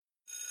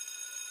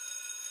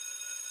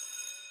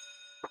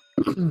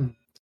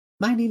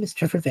My name is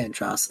Trevor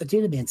Vandross, a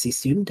Dunamancy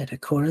student at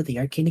Hakora, the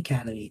Arcane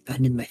Academy.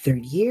 I'm in my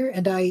third year,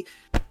 and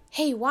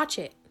Hey, watch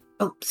it.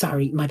 Oh,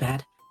 sorry, my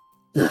bad.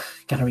 Ugh,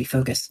 gotta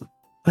refocus.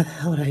 What the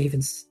hell would I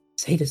even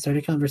say to start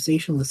a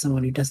conversation with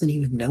someone who doesn't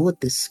even know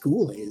what this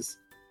school is?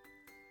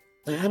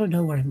 I don't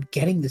know where I'm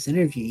getting this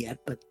interview yet,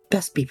 but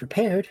best be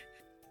prepared.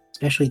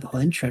 Especially the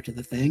whole intro to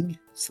the thing.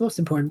 It's the most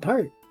important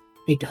part.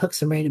 Need to hook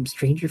some random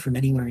stranger from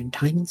anywhere in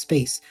time and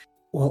space,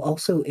 while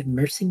also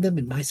immersing them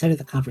in my side of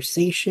the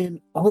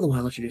conversation, all the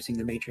while introducing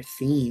the major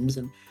themes,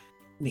 and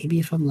maybe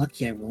if I'm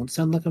lucky I won't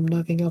sound like I'm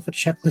knocking off a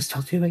checklist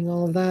while doing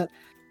all of that,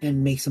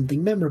 and make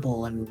something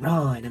memorable and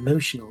raw and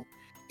emotional.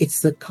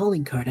 It's the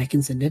calling card I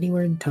can send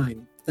anywhere in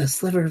time, a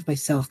sliver of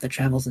myself that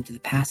travels into the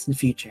past and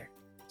future.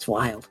 It's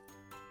wild.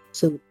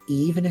 So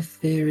even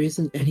if there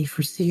isn't any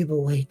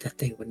foreseeable way that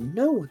they would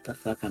know what the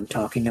fuck I'm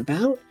talking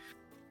about,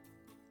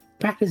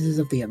 practice is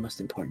of the utmost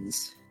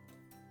importance.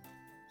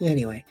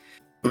 Anyway,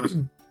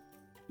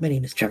 my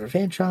name is Trevor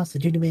Vantross, a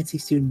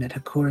Dunamancy student at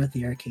Hakora,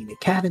 the Arcane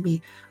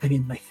Academy. I'm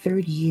in my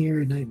third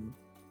year, and I'm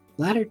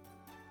flattered.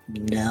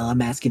 No,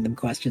 I'm asking them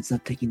questions,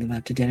 not taking them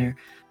out to dinner.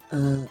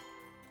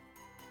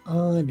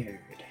 Honored.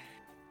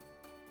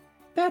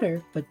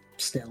 Better, but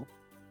still.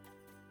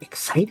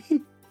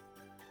 Excited?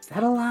 Is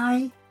that a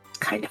lie? It's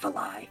kind of a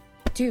lie.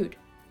 Dude,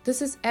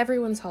 this is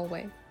everyone's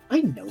hallway.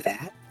 I know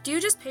that. Do you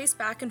just pace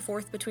back and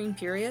forth between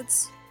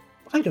periods?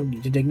 I don't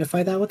need to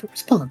dignify that with a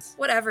response.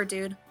 Whatever,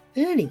 dude.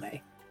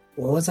 Anyway,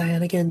 what was I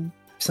on again?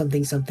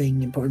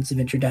 Something, importance of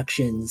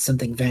introductions,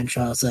 something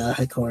Vantross,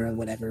 Hakora,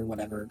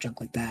 whatever,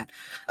 junk like that.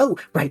 Oh,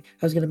 right,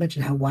 I was going to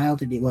mention how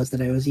wild it was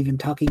that I was even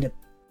talking to...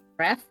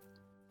 Breath?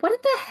 What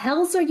the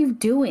hells are you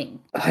doing?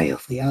 Ay,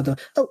 Liado.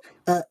 Oh,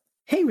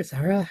 hey,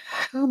 Rosara,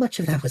 how much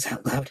of that was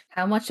out loud?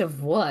 How much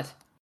of what?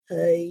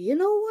 You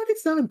know what?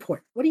 It's not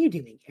important. What are you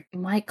doing here?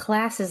 My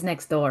class is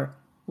next door.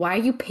 Why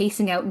are you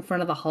pacing out in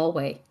front of the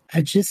hallway?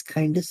 I just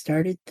kind of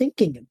started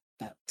thinking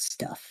about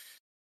stuff.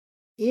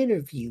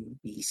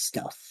 Interview-y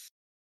stuff.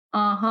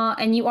 Uh-huh,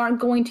 and you aren't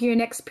going to your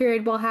next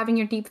period while having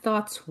your deep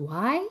thoughts.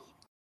 Why?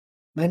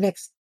 My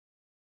next...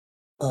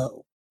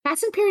 Oh.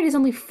 Passing period is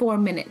only 4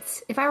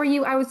 minutes. If I were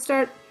you, I would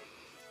start...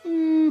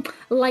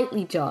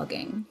 lightly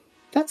jogging.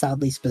 That's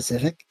oddly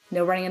specific.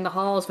 No running in the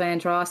halls,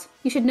 Vandross.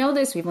 You should know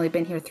this, we've only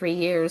been here 3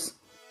 years.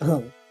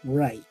 Oh,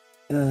 right.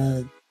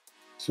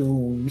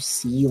 So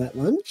see you at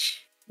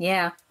lunch?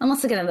 Yeah,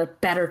 unless I get a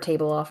better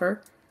table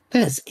offer.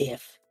 As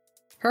if.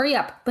 Hurry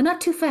up, but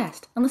not too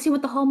fast, unless you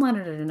want the hall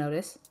monitor to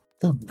notice.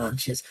 The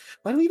munches.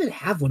 Why do we even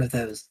have one of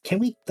those? Can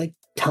we,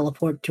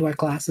 teleport to our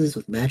classes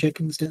with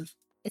magic and stuff?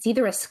 It's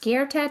either a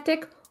scare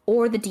tactic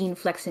or the dean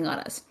flexing on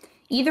us.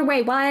 Either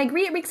way, while I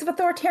agree it reeks of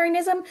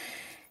authoritarianism,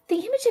 the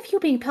image of you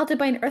being pelted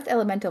by an earth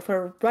elemental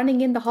for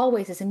running in the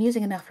hallways is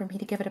amusing enough for me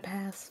to give it a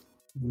pass.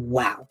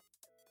 Wow.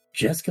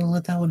 Just gonna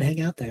let that one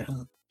hang out there,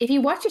 huh? If you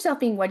watched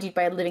yourself being wedgied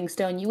by a living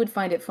stone, you would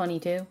find it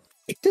funny too.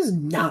 It does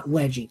not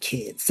wedgie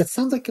kids. That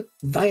sounds like a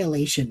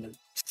violation of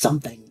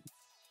something.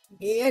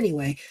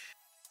 Anyway,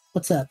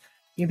 what's up?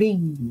 You're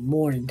being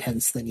more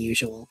intense than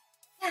usual.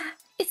 Yeah,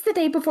 it's the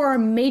day before our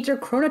major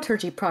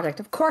chronoturgy project.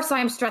 Of course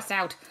I'm stressed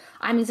out.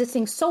 I'm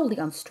existing solely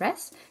on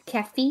stress,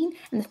 caffeine,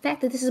 and the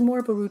fact that this is more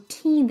of a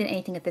routine than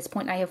anything at this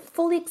point. I have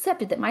fully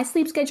accepted that my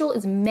sleep schedule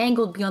is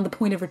mangled beyond the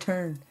point of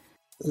return.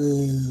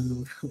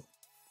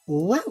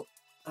 Well,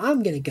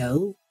 I'm gonna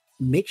go.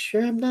 Make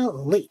sure I'm not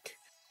late.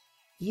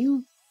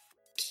 You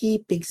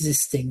keep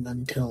existing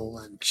until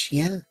lunch,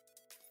 yeah?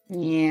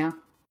 Yeah.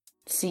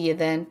 See you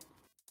then.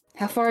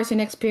 How far is your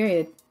next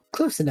period?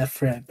 Close enough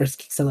for a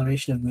brisk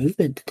acceleration of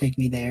movement to take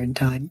me there in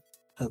time,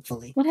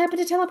 hopefully. What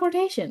happened to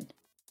teleportation?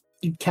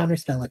 You'd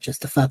counterspell it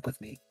just to fuck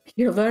with me.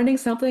 You're learning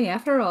something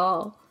after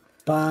all.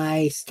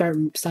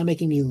 Stop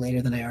making me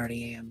later than I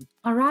already am.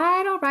 All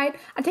right.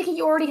 I take it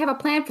you already have a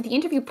plan for the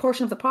interview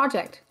portion of the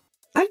project.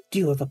 I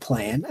do have a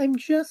plan. I'm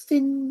just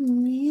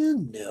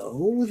in,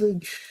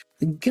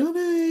 the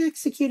gonna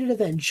execute it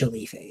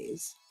eventually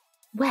phase.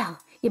 Well,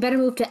 you better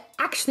move to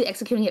actually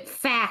executing it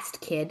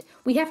fast, kid.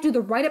 We have to do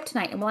the write-up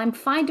tonight, and while I'm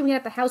fine doing it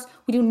at the house,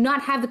 we do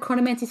not have the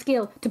chronomancy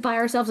skill to buy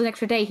ourselves an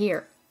extra day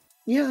here.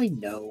 Yeah, I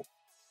know.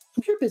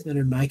 I'm sure Bismuth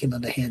and Mike can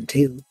lend a hand,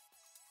 too.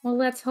 Well,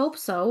 let's hope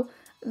so.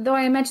 Though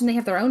I imagine they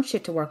have their own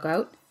shit to work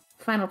out.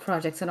 Final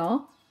projects and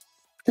all.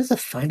 What does a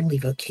final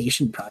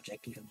evocation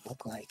project even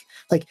look like?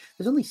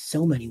 There's only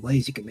so many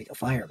ways you can make a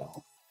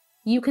fireball.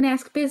 You can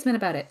ask Bisman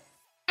about it.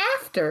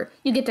 After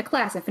you get to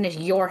class and finish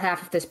your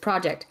half of this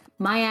project.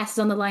 My ass is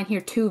on the line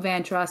here too,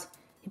 Vantross.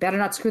 You better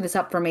not screw this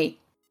up for me.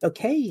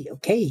 Okay,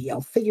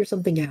 I'll figure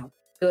something out.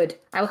 Good.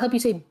 I will help you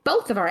save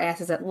both of our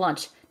asses at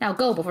lunch. Now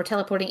go before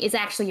teleporting is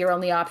actually your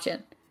only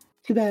option.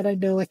 Too bad I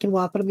know I can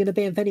walk, but I'm gonna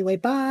bamf anyway.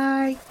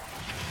 Bye!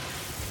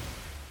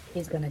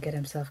 He's gonna get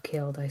himself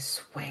killed, I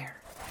swear.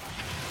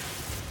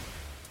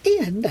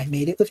 And I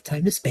made it with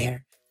time to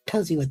spare.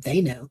 Tells you what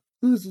they know.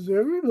 This is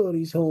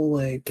everybody's whole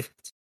I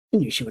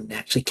knew she wouldn't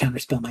actually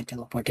counterspell my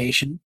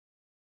teleportation.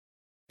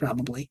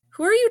 Probably.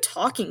 Who are you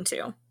talking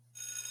to?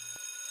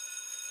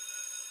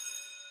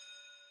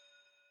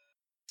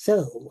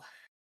 So,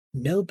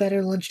 No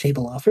better lunch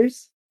table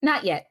offers?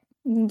 Not yet.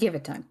 Give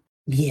it time.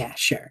 Yeah,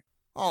 sure.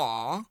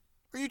 Aw,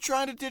 are you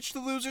trying to ditch the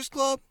Losers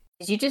Club?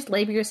 Did you just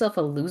label yourself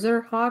a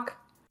loser, Hawk?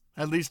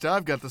 At least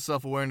I've got the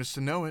self-awareness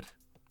to know it.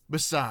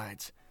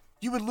 Besides,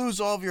 you would lose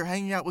all of your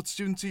hanging out with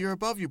students who are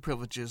above you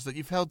privileges that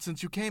you've held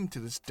since you came to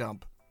this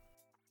dump.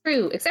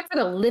 True, except for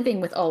the living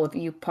with all of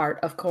you part,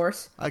 of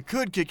course. I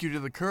could kick you to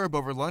the curb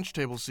over lunch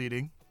table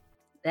seating.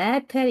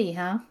 That petty,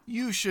 huh?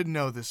 You should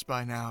know this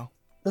by now.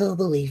 Oh,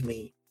 believe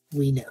me,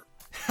 we know.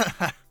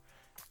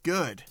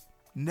 Good.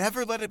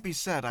 Never let it be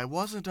said I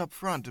wasn't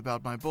upfront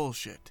about my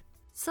bullshit.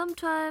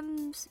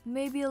 Sometimes,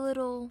 maybe a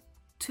little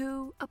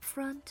too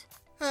upfront.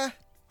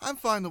 I'm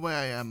fine the way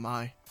I am,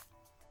 Mai.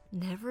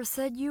 Never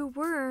said you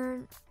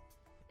weren't.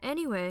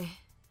 Anyway,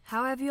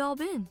 how have you all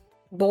been?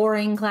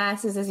 Boring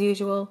classes as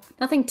usual.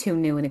 Nothing too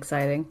new and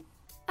exciting.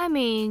 I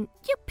mean,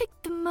 you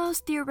picked the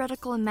most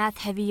theoretical and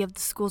math-heavy of the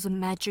schools of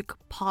magic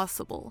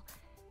possible.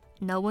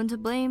 No one to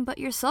blame but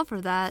yourself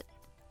for that.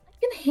 I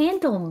can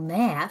handle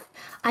math.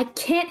 I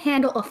can't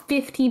handle a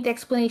 15th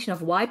explanation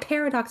of why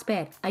Paradox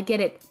bad. I get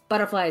it.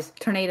 Butterflies,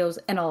 tornadoes,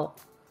 and all.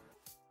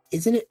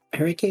 Isn't it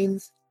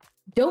hurricanes?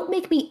 Don't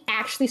make me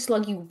actually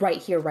slug you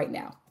right here, right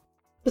now.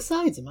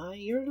 Besides,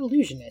 you're an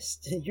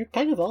illusionist. You're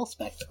kind of all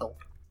spectacle.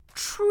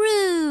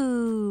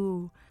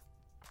 True.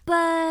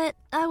 But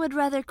I would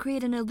rather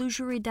create an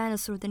illusory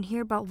dinosaur than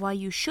hear about why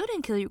you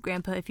shouldn't kill your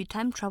grandpa if you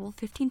time travel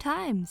 15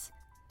 times.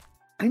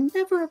 I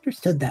never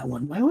understood that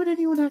one. Why would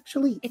anyone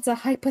actually... It's a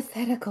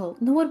hypothetical.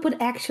 No one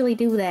would actually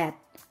do that.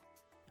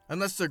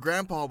 Unless their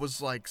grandpa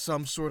was like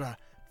some sort of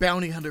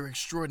bounty hunter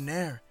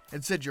extraordinaire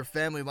and set your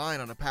family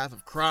line on a path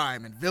of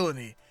crime and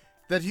villainy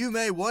that you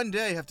may one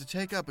day have to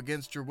take up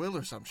against your will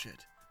or some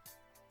shit.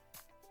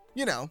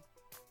 You know,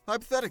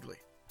 hypothetically.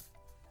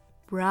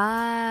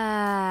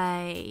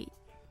 Right.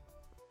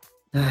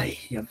 I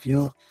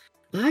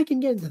can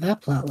get into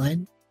that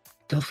plotline.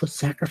 Selfless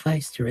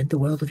sacrifice to rid the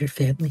world of your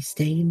family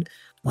stain,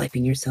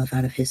 wiping yourself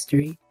out of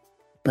history,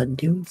 but in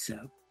doing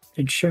so,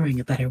 ensuring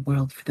a better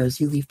world for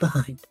those you leave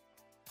behind.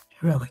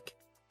 Heroic.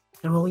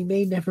 And while we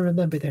may never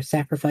remember their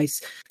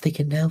sacrifice, they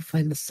can now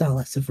find the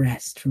solace of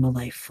rest from a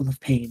life full of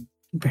pain.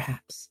 And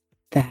perhaps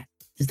that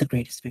is the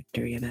greatest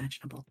victory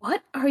imaginable.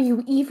 What are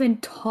you even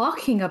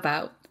talking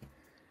about?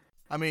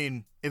 I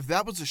mean, if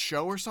that was a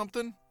show or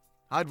something,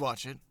 I'd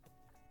watch it.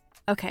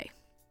 Okay.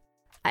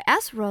 I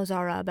asked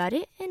Rosara about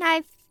it, and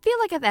I feel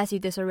like I've asked you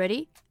this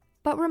already,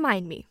 but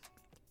remind me.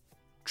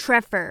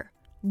 Trevor,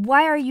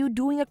 why are you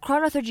doing a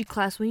chronotheurgy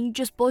class when you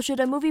just bullshit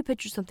a movie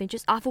pitch or something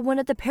just off of one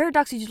of the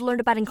paradoxes you learned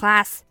about in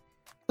class?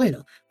 I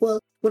know. Well,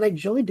 when I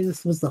joined,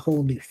 this was the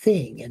whole new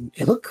thing, and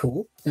it looked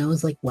cool. And I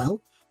was like,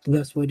 well, the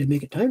best way to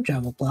make a time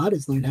travel plot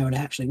is learn how it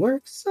actually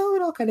works, so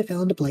it all kind of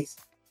fell into place.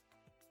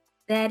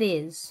 That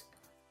is,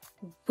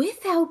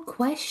 without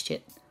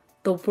question,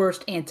 the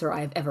worst answer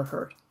I've ever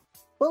heard.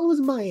 Well, it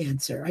was my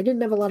answer. I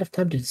didn't have a lot of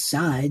time to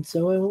decide,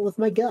 so I went with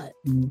my gut.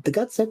 And the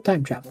gut said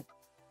time travel.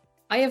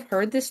 I have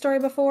heard this story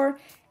before,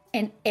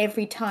 and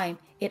every time,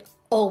 it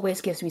always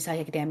gives me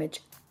psychic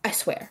damage. I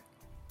swear.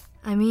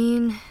 I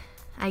mean,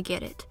 I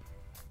get it.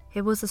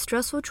 It was a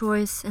stressful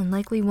choice, and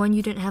likely one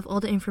you didn't have all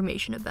the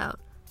information about.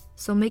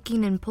 So making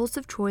an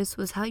impulsive choice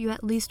was how you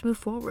at least move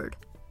forward.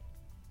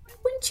 Why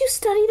wouldn't you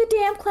study the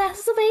damn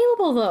classes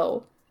available,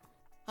 though?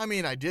 I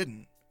mean, I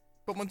didn't.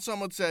 But when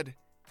someone said,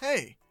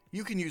 hey,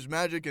 you can use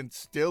magic and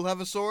still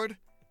have a sword,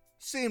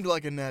 seemed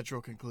like a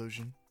natural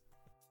conclusion.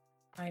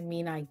 I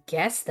mean, I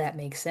guess that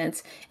makes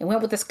sense, and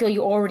went with the skill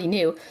you already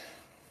knew.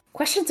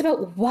 Questions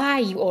about why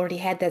you already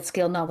had that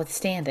skill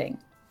notwithstanding.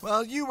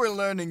 While you were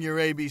learning your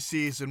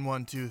ABCs and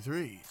 1, 2,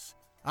 3s,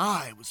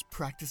 I was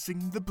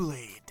practicing the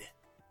blade.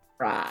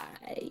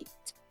 Right.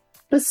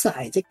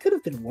 Besides, it could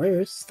have been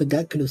worse. The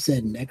gut could have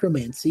said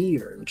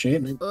necromancy or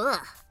enchantment.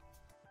 Ugh.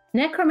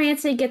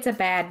 Necromancy gets a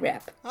bad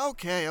rep.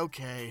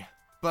 Okay.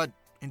 But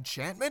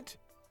enchantment?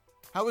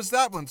 How is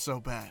that one so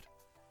bad?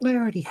 I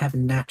already have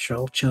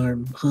natural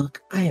charm,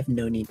 Hawk. I have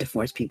no need to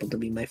force people to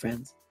be my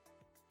friends.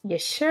 You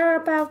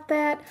sure about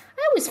that?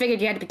 I always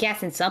figured you had to be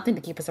casting something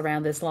to keep us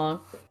around this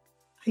long.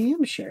 I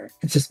am sure.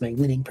 It's just my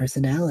winning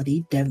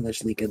personality,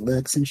 devilishly good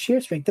looks, and sheer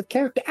strength of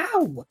character.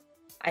 Ow!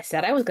 I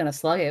said I was gonna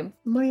slug him.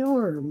 My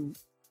arm.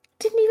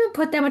 Didn't even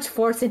put that much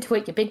force into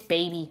it, you big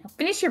baby.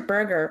 Finish your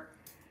burger.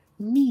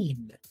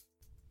 Mean.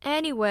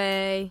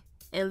 Anyway,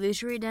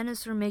 illusory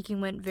dinosaur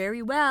making went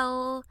very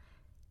well.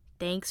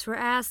 Thanks for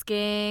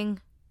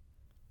asking.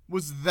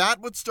 Was that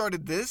what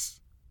started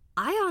this?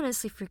 I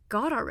honestly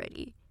forgot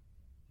already.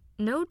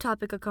 No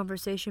topic of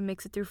conversation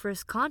makes it through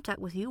first contact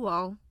with you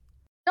all.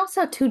 Don't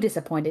sound too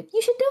disappointed.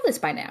 You should know this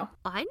by now.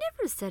 I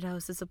never said I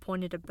was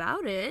disappointed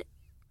about it.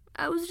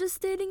 I was just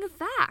stating a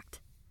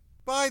fact.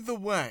 By the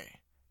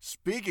way,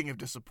 speaking of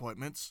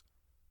disappointments,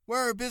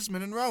 where are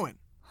Bisman and Rowan?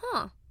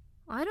 Huh.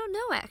 I don't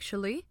know,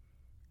 actually.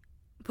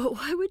 But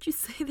why would you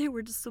say they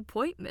were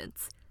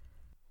disappointments?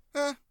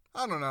 I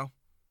don't know.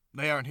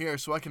 They aren't here,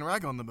 so I can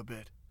rag on them a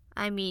bit.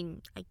 I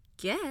mean, I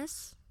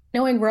guess.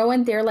 Knowing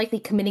Rowan, they're likely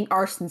committing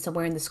arson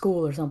somewhere in the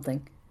school or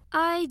something.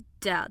 I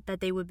doubt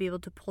that they would be able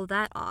to pull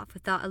that off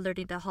without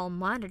alerting the hall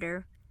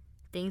monitor.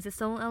 Things are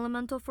so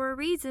elemental for a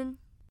reason.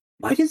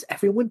 Why does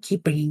everyone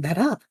keep bringing that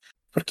up?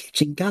 For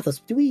catching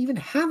Gothos, do we even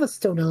have a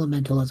stone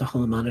elemental as a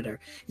hall monitor?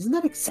 Isn't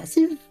that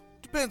excessive?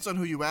 Depends on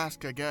who you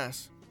ask, I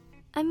guess.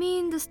 I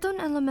mean, the stone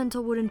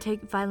elemental wouldn't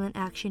take violent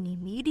action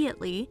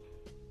immediately,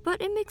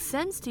 but it makes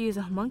sense to use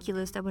a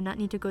homunculus that would not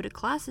need to go to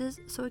classes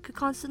so it could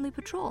constantly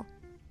patrol.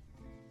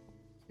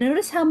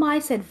 Notice how Mai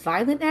said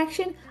violent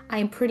action? I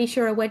am pretty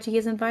sure a wedgie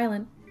isn't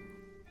violent.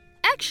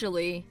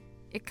 Actually,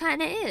 it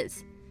kinda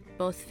is,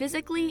 both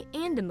physically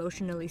and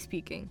emotionally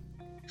speaking.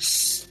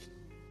 Shh.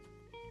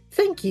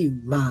 Thank you,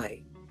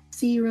 Mai.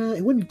 Zira,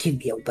 it wouldn't give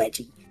me a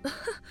wedgie.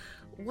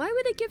 Why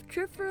would it give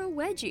Triffer a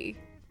wedgie?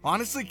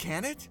 Honestly,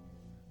 can it?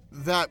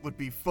 That would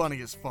be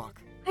funny as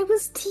fuck. I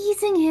was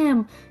teasing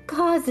him.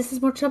 God, this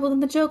is more trouble than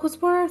the joke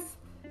was worth.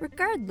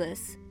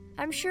 Regardless,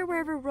 I'm sure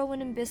wherever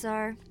Rowan and Biss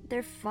are,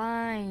 they're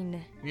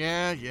fine.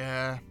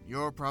 Yeah,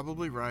 you're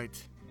probably right.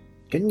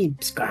 Couldn't you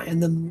scry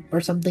them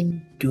or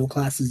something? Dual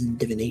classes in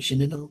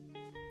divination and all?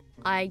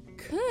 I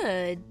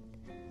could,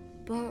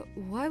 but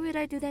why would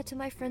I do that to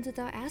my friends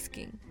without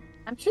asking?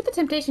 I'm sure the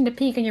temptation to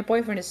peek on your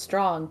boyfriend is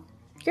strong.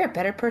 You're a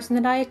better person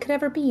than I could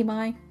ever be,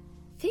 Mai.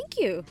 Thank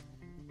you.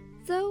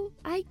 Though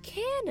I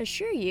can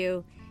assure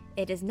you,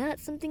 it is not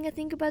something I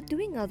think about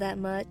doing all that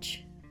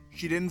much.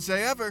 She didn't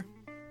say ever.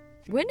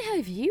 When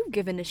have you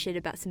given a shit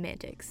about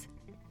semantics?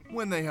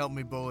 When they help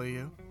me bully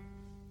you.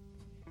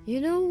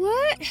 You know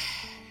what?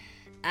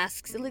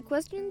 Ask silly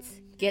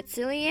questions, get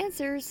silly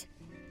answers.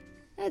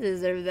 I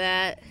deserve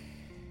that.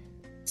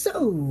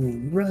 So,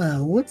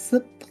 what's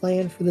the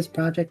plan for this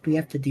project we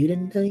have to do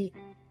tonight?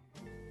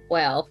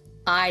 Well,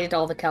 I did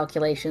all the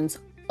calculations,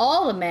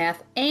 all the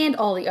math, and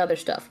all the other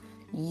stuff.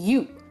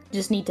 You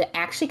just need to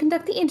actually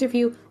conduct the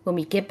interview when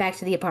we get back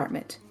to the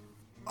apartment.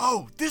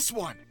 Oh, this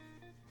one!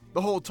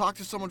 The whole talk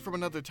to someone from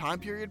another time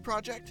period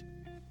project?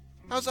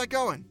 How's that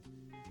going?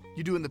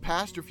 You do in the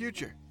past or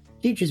future?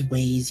 Future's way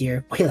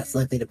easier, way less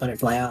likely to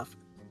butterfly off.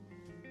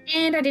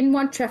 And I didn't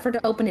want Trevor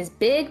to open his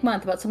big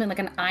month about something like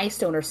an ice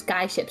stone or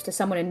skyships to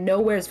someone in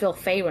Nowheresville,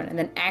 Faerun, and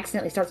then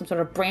accidentally start some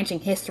sort of branching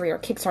history or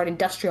kickstart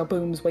industrial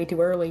booms way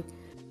too early.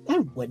 I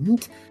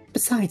wouldn't.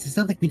 Besides, it's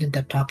not like we'd end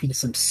up talking to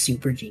some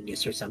super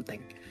genius or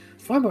something.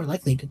 Far more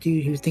likely to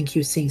do who think he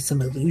was seeing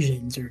some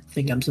illusions or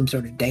think I'm some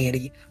sort of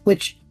deity,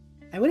 which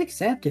I would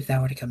accept if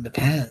that were to come to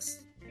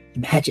pass.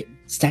 Imagine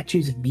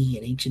statues of me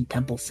in ancient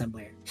temples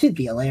somewhere. It'd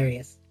be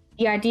hilarious.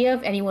 The idea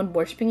of anyone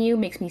worshipping you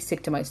makes me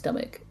sick to my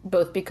stomach,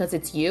 both because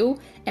it's you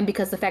and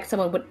because the fact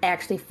someone would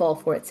actually fall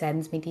for it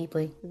saddens me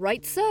deeply.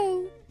 Right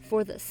so,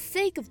 for the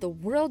sake of the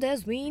world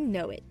as we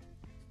know it.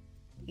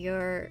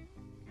 You're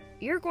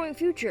going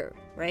future,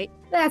 right?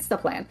 That's the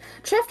plan.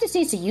 Trev just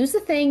needs to use the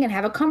thing and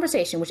have a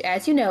conversation, which,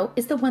 as you know,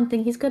 is the one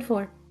thing he's good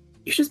for.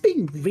 You're just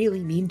being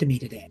really mean to me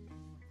today.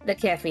 The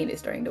caffeine is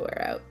starting to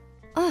wear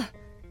out.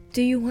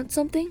 Do you want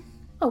something?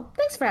 Oh,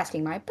 thanks for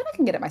asking, Mai, but I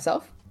can get it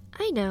myself.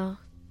 I know.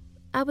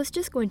 I was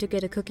just going to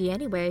get a cookie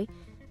anyway.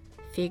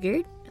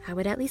 Figured I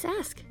would at least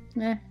ask.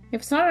 If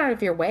it's not out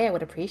of your way, I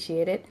would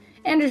appreciate it.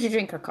 Energy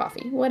drink or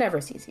coffee,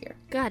 whatever's easier.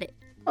 Got it.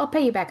 I'll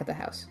pay you back at the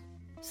house.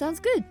 Sounds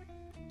good.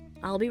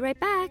 I'll be right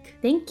back.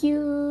 Thank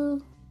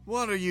you.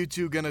 What are you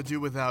two gonna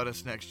do without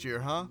us next year,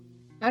 huh?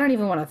 I don't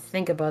even want to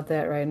think about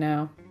that right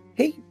now.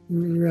 Hey,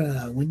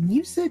 when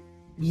you said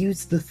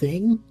use the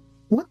thing,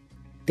 what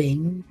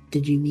thing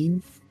did you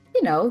mean?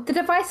 You know, the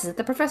devices that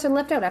the professor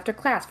left out after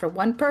class for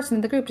one person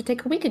in the group to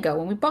take a week ago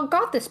when we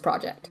got this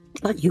project.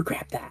 Let you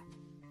grab that.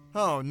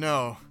 Oh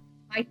no.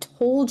 I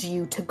told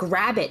you to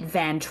grab it,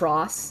 Van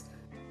Tross.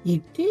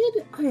 You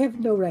did? I have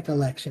no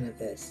recollection of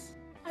this.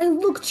 I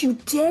looked you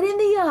dead in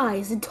the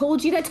eyes and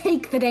told you to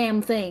take the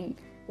damn thing.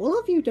 All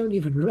of you don't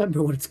even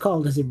remember what it's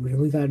called. Is it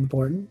really that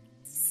important?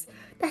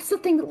 That's the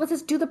thing that lets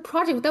us do the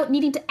project without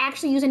needing to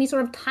actually use any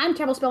sort of time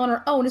travel spell on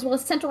our own, as well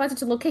as centralize it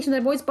to the location that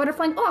avoids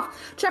butterflying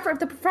off. Trevor, if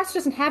the professor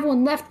doesn't have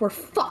one left, we're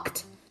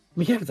fucked.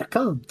 We have to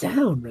calm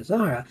down,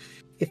 Rosara.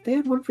 If they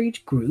had one for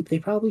each group, they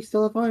probably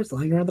still have ours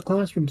lying around the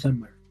classroom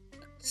somewhere.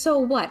 So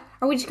what?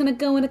 Are we just gonna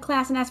go into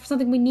class and ask for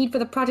something we need for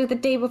the project the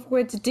day before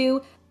it's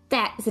due?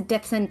 That is a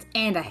death sentence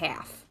and a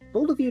half.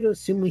 Bold of you to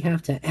assume we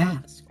have to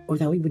ask, or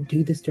that we would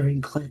do this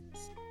during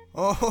cleanse.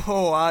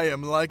 Oh, I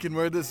am liking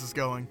where this is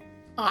going.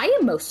 I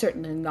am most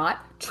certainly not.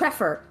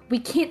 Trevor, we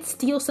can't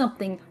steal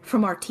something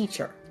from our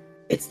teacher.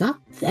 It's not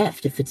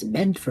theft if it's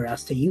meant for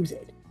us to use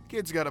it.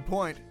 Kid's got a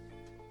point.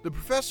 The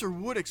professor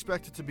would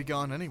expect it to be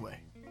gone anyway.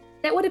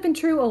 That would have been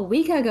true a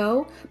week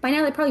ago. By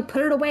now they probably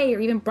put it away or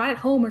even brought it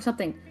home or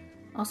something.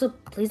 Also,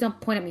 please don't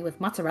point at me with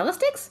mozzarella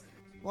sticks.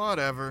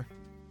 Whatever.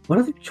 What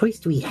other choice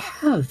do we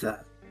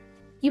have?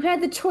 You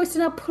had the choice to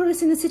not put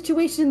us in the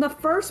situation in the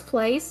first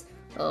place.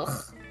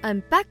 Ugh.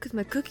 I'm back with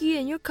my cookie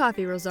and your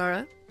coffee,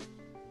 Rosara.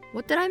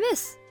 What did I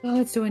miss?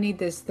 God, do I need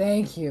this?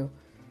 Thank you.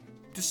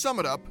 To sum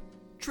it up,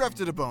 Trev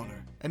did a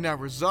boner, and now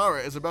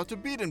Rosara is about to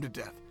beat him to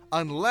death,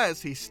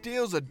 unless he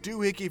steals a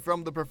doohickey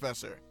from the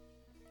professor.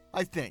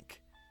 I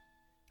think.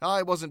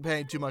 I wasn't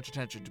paying too much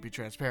attention, to be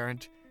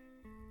transparent.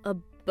 A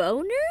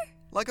boner?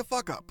 Like a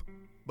fuck-up,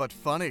 but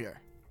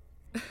funnier.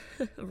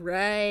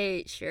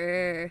 Right,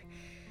 sure.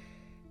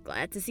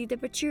 Glad to see the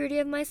maturity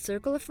of my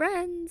circle of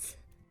friends.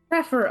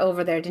 Trevor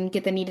over there didn't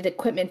get the needed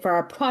equipment for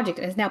our project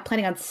and is now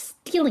planning on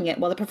stealing it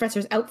while the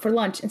professor's out for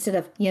lunch instead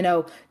of,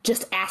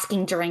 just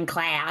asking during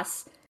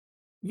class.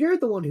 You're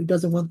the one who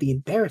doesn't want the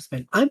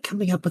embarrassment. I'm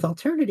coming up with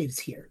alternatives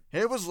here.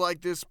 It was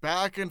like this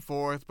back and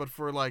forth, but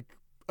for like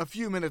a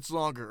few minutes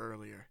longer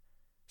earlier.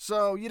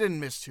 So you didn't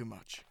miss too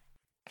much.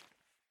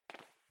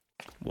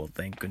 Well,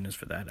 thank goodness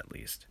for that at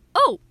least.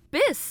 Oh,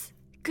 Biss!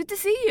 Good to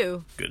see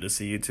you. Good to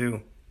see you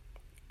too.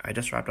 I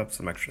just wrapped up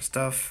some extra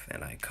stuff,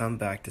 and I come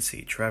back to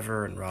see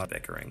Trevor and Rob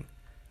bickering,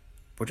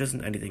 which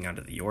isn't anything out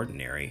of the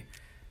ordinary,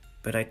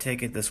 but I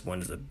take it this one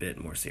is a bit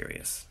more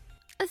serious.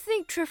 I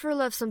think Trevor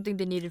left something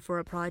they needed for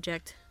a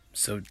project.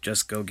 So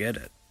just go get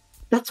it.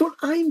 That's what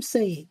I'm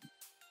saying.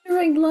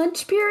 During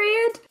lunch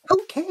period?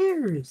 Who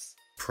cares?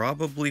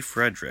 Probably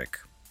Frederick,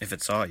 if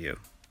it saw you.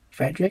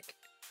 Frederick?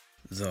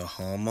 The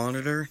hall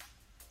monitor?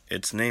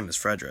 Its name is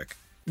Frederick.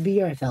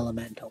 VRF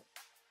Elemental.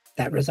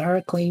 That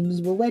Rosara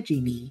claims will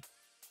wedgie me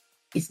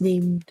is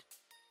named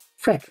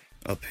Frederick.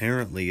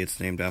 Apparently it's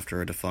named after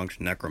a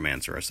defunct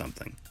necromancer or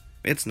something.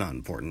 It's not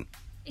important.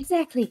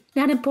 Exactly.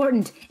 Not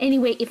important.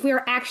 Anyway, if we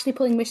are actually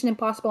pulling Mission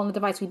Impossible on the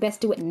device, we best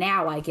do it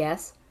now, I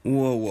guess.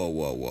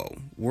 Whoa.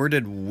 Where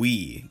did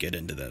we get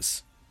into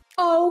this?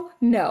 Oh,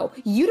 no.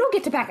 You don't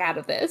get to back out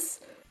of this.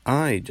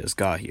 I just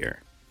got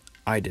here.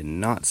 I did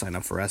not sign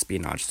up for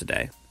espionage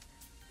today.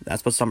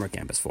 That's what summer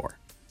camp is for.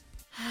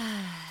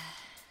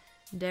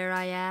 Dare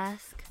I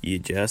ask? You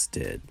just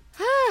did.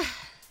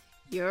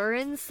 You're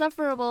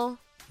insufferable.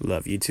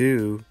 Love you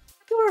too.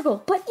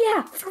 Adorable, but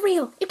yeah, for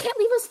real. You can't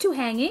leave us two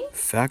hanging.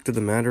 Fact of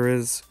the matter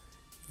is,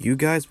 you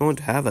guys won't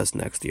have us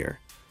next year.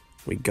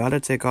 We gotta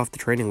take off the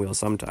training wheel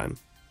sometime.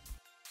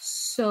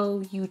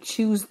 So you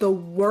choose the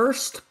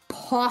worst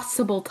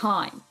possible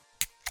time.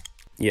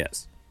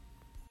 Yes.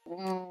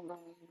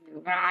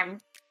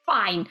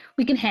 Fine,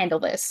 we can handle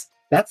this.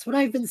 That's what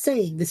I've been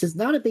saying. This is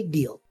not a big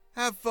deal.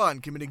 Have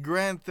fun committing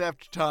Grand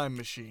Theft Time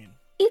Machine.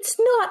 It's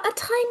not a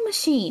time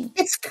machine.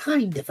 It's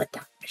kind of a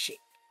time machine.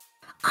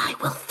 I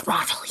will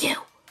throttle you.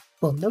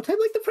 Well, no time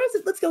like the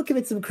present. Let's go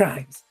commit some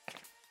crimes.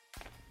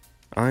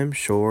 I'm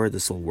sure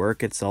this will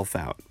work itself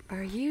out.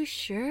 Are you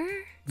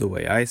sure? The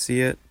way I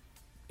see it,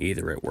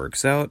 either it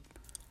works out,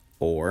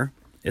 or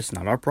it's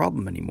not our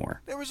problem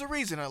anymore. There was a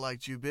reason I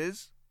liked you,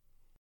 Biz.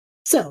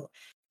 So,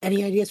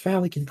 any ideas for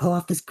how we can pull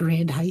off this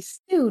grand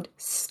heist? Dude,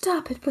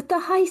 stop it with the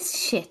heist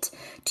shit.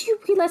 Do you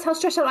realize how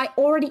stressed out I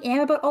already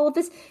am about all of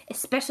this?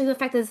 Especially the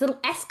fact that this little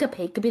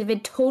escapade could have been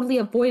totally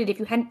avoided if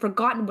you hadn't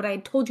forgotten what I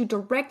had told you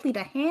directly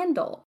to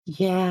handle.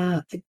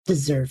 Yeah, I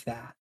deserve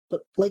that.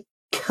 But,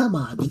 come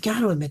on. You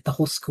gotta admit the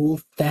whole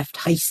school theft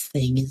heist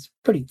thing is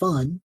pretty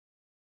fun.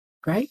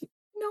 Right?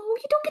 No,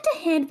 you don't get to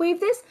hand wave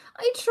this.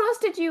 I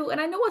trusted you,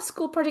 and I know a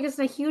school project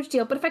isn't a huge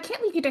deal, but if I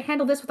can't leave you to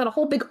handle this without a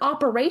whole big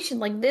operation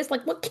like this,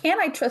 what can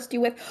I trust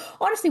you with?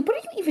 Honestly, what are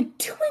you even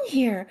doing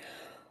here?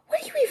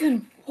 What do you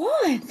even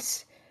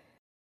want?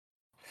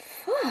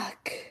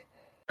 Fuck.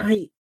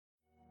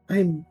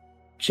 I'm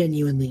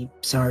genuinely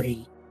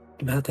sorry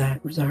about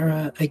that,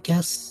 Rosara. I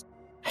guess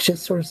I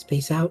just sort of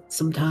space out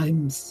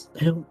sometimes.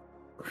 I don't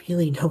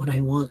really know what I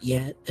want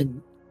yet,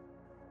 and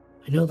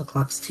I know the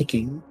clock's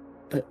ticking,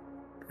 but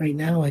right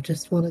now I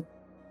just want to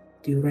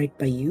do right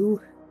by you.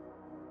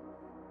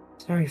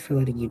 Sorry for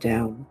letting you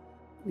down.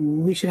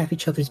 We should have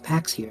each other's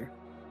backs here.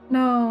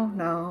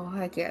 No,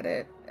 I get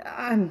it.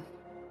 I'm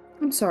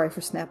sorry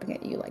for snapping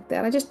at you like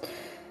that.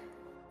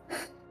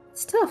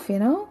 It's tough,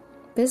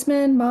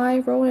 Bisman, Mai,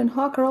 Rowan, and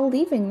Hawk are all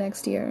leaving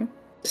next year.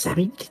 Does that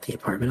mean we get the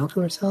apartment all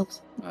to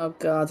ourselves? Oh,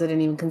 gods, I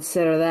didn't even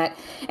consider that.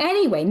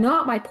 Anyway,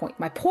 not my point.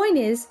 My point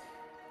is,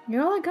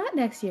 you're all I got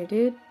next year,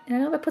 dude. And I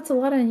know that puts a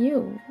lot on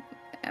you.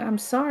 And I'm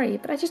sorry,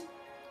 but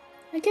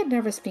I get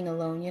nervous being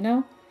alone,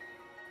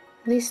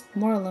 At least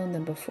more alone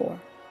than before.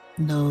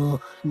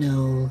 No,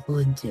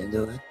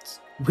 entiendo. It's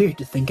weird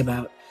to think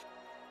about.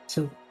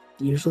 So,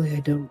 usually I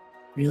don't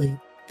really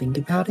think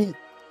about it,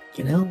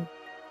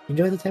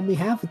 Enjoy the time we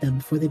have with them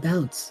before they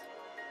bounce.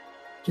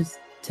 Just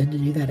tend to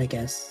do that, I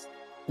guess.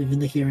 Live in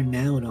the here and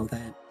now and all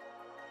that.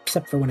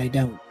 Except for when I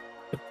don't,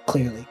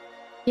 clearly.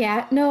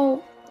 Yeah,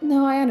 no,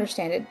 I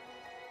understand it.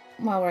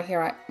 While we're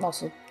here, I'm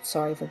also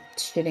sorry for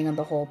shitting on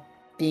the whole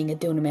being a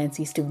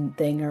Dunamancy student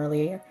thing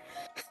earlier.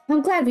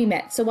 I'm glad we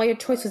met, so while your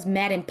choice was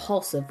mad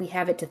impulsive, we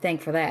have it to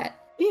thank for that.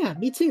 Yeah,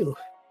 me too.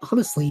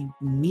 Honestly,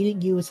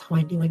 meeting you is how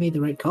I knew I made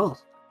the right call.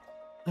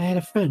 I had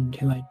a friend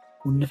who I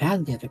wouldn't have had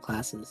in the other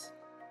classes.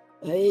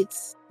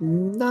 It's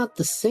not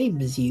the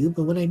same as you,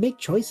 but when I make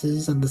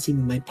choices on the seam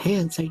of my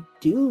pants, I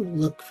do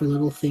look for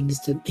little things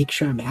to make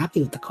sure I'm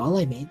happy with the call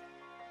I made.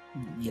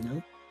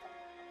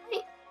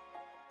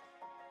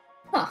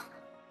 Huh.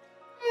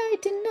 I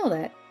didn't know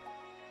that.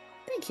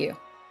 Thank you.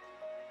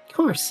 Of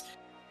course.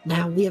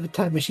 Now we have a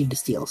time machine to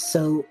steal,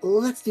 so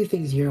let's do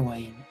things your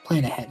way and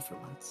plan ahead for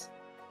once.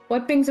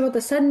 What brings about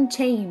the sudden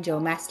change, O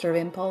Master of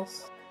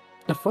Impulse?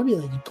 The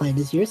formulated plan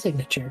is your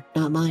signature,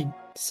 not mine.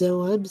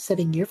 So I'm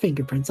setting your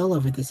fingerprints all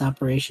over this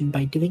operation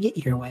by doing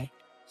it your way.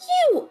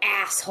 You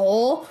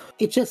asshole!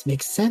 It just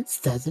makes sense,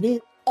 doesn't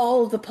it?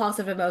 All of the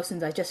positive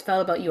emotions I just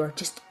felt about you are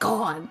just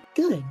gone.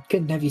 Good.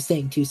 Couldn't have you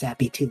saying too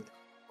sappy, too.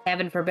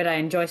 Heaven forbid I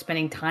enjoy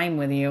spending time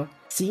with you.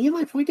 See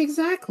my point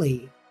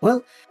exactly.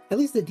 Well, at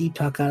least the deep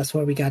talk got us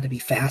where we got to be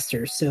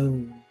faster,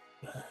 so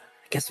I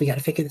guess we got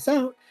to figure this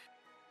out.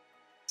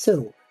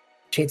 So,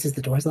 chances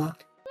the door's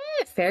locked?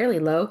 Fairly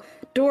low.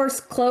 Doors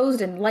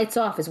closed and lights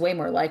off is way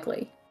more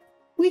likely.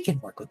 We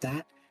can work with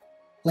that.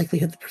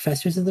 Likelihood the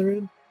professor's in the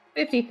room?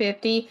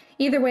 50-50.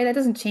 Either way, that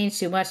doesn't change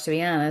too much, to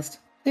be honest.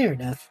 Fair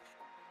enough.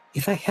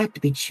 If I had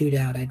to be chewed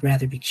out, I'd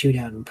rather be chewed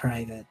out in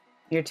private.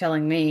 You're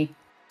telling me.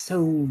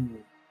 So,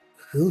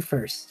 who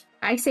first?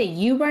 I say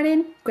you run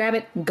in, grab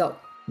it, and go.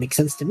 Makes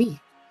sense to me.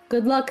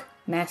 Good luck,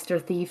 Master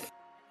Thief.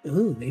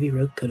 Ooh, maybe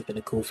Rogue could have been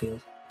a cool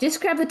field.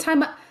 Just grab the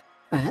time.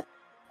 What?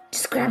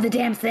 Just grab the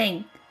damn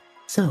thing.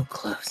 So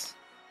close.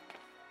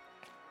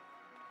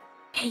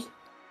 Hey,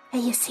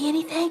 you see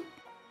anything?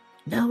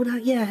 No,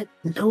 not yet.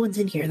 No one's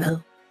in here,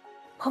 though.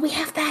 Well, we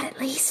have that at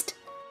least.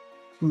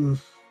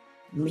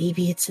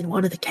 Maybe it's in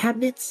one of the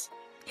cabinets?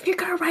 If you're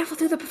gonna rifle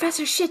through the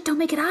professor's shit, don't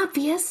make it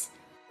obvious.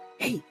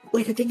 Hey,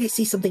 wait, I think I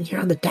see something here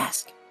on the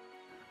desk.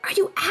 Are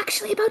you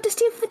actually about to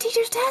steal from the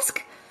teacher's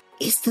desk?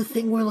 Is the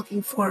thing we're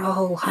looking for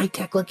all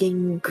high-tech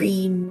looking,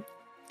 green,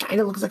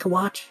 kinda looks like a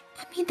watch?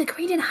 I mean, the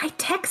green and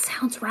high-tech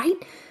sounds right.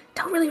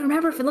 Don't really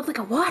remember if it looked like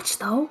a watch,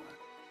 though.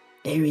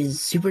 There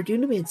is super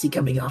dunamancy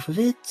coming off of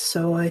it,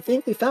 so I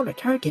think we found our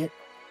target.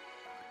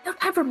 No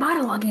time for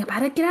monologuing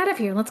about it. Get out of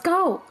here. Let's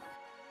go.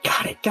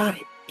 Got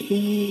it.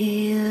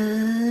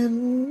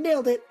 And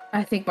nailed it.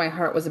 I think my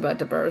heart was about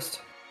to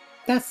burst.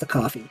 That's the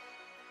coffee.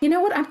 You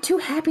know what? I'm too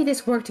happy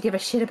this worked to give a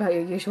shit about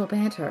your usual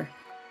banter.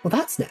 Well,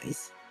 that's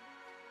nice.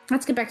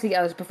 Let's get back to the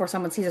others before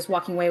someone sees us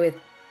walking away with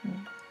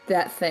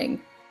that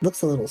thing.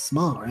 Looks a little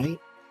small, right?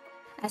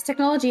 As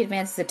technology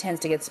advances, it tends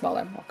to get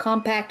smaller, more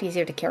compact,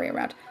 easier to carry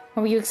around.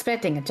 What were you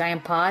expecting, a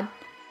giant pod?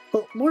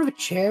 Well, more of a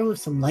chair with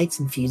some lights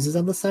and fuses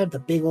on the side with a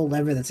big old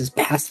lever that says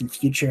past and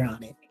future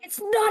on it.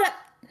 It's not a...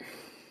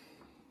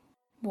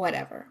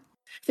 Whatever.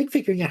 I think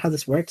figuring out how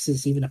this works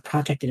is even a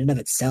project in and of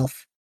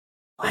itself.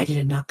 Why did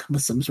it not come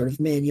with some sort of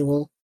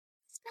manual?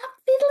 Stop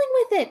fiddling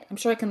with it! I'm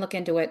sure I can look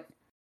into it.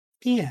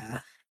 Yeah.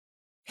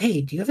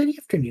 Hey, do you have any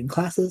afternoon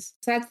classes?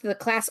 Besides the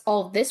class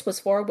all this was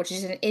for, which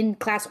is an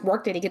in-class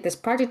workday to get this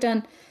project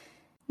done,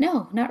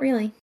 no, not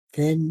really.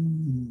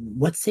 Then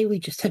let's say we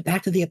just head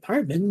back to the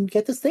apartment and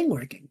get this thing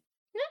working.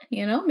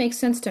 You know, makes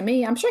sense to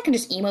me. I'm sure I can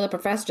just email the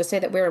professor to say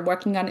that we're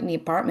working on it in the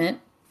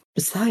apartment.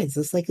 Besides,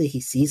 it's likely he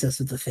sees us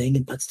with the thing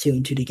and puts two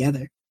and two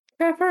together.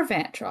 Trevor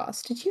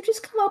Vantros, did you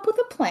just come up with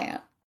a plan?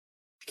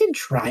 I can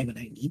try when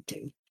I need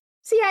to.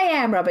 See, I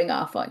am rubbing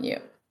off on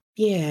you.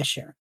 Yeah,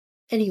 sure.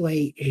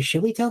 Anyway,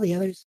 should we tell the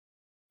others?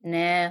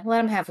 Nah, let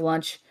them have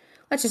lunch.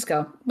 Let's just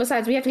go.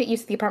 Besides, we have to get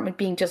used to the apartment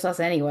being just us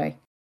anyway.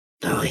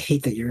 Oh, I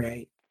hate that you're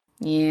right.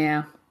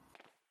 Yeah.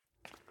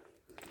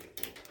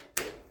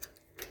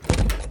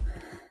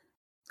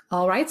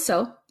 All right,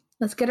 so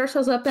let's get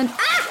ourselves up and...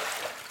 Ah!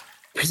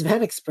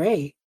 Prismatic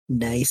spray.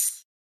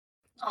 Nice.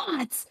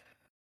 Odds!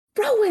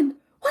 Rowan,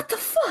 what the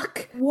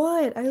fuck?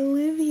 What? I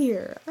live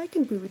here. I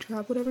can booby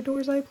trap whatever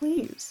doors I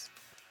please.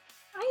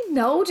 I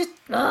know, just...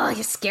 Ugh,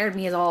 you scared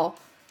me is all.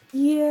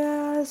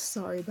 Yeah,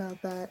 sorry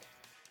about that.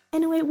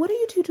 Anyway, what are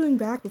you two doing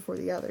back before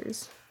the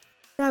others?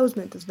 That was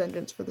meant as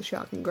vengeance for the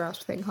shocking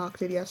grasp thing Hawk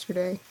did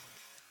yesterday.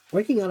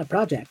 Working on a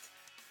project.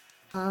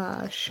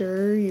 Ah,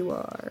 sure you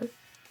are.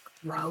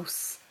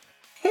 Gross.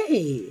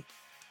 Hey!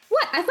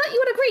 What? I thought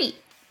you would agree.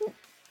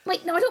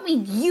 Wait, no, I don't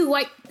mean you,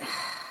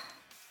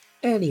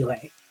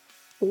 Anyway,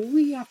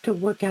 we have to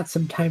work out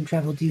some time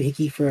travel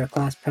doohickey for a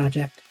class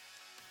project.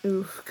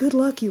 Oof, good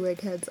luck, you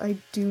eggheads. I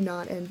do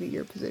not envy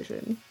your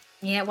position.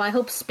 Yeah, well, I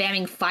hope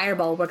spamming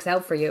Fireball works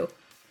out for you.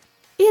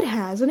 It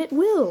has, and it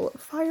will.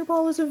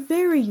 Fireball is a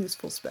very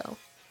useful spell,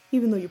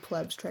 even though you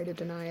plebs try to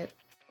deny it.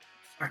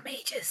 For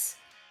mages.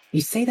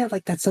 You say that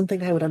like that's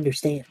something I would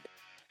understand.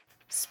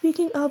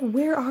 Speaking of,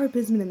 where are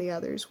Bisman and the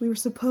others? We were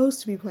supposed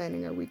to be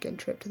planning our weekend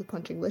trip to the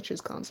Punching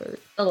Liches concert.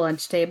 The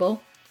lunch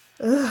table.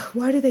 Ugh,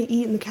 why do they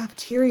eat in the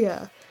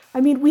cafeteria?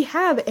 I mean, we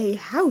have a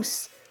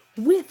house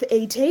with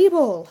a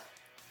table.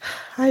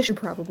 I should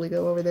probably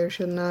go over there,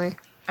 shouldn't I?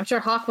 I'm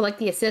sure Hawk would like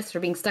the assist for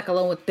being stuck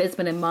alone with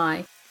Bisman and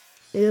Mai.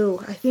 Ew,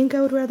 I think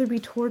I would rather be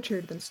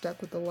tortured than stuck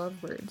with the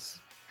lovebirds.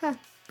 Ha,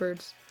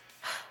 birds.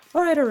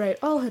 Alright,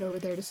 I'll head over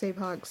there to save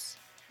Hawk's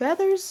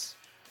feathers?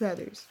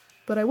 Feathers.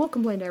 But I will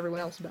complain to everyone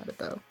else about it,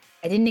 though.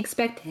 I didn't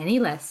expect any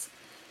less.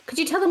 Could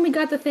you tell them we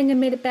got the thing and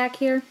made it back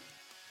here?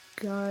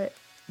 Got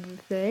the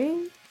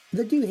thing?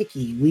 The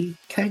doohickey, we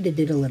kinda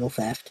did a little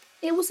theft.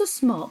 It was a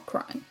small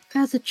crime.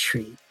 As a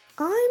treat.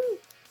 I'm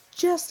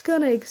just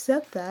gonna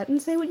accept that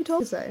and say what you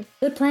told me to say.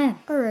 Good plan.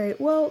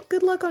 Alright, well,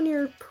 good luck on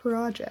your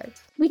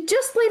project. We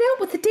just laid out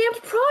what the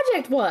damned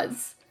project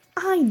was.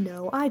 I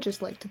know, I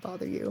just like to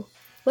bother you.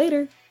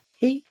 Later.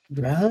 Hey,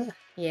 bruh.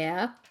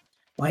 Yeah?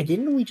 Why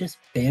didn't we just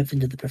bamf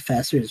into the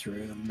professor's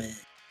room?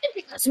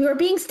 Because we were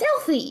being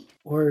stealthy.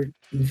 Or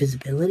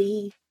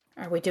invisibility?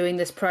 Are we doing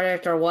this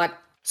project or what?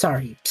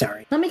 Sorry.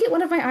 Let me get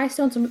one of my eye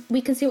stones and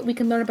we can see what we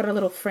can learn about our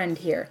little friend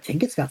here. I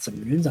think it's got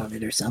some runes on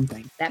it or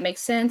something. That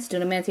makes sense.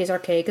 Dunamancy is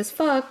archaic as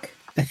fuck.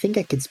 I think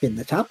I could spin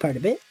the top part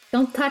of it.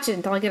 Don't touch it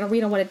until I get a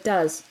read on what it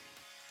does.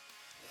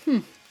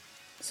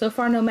 So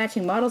far, no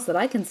matching models that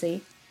I can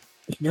see.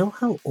 You know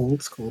how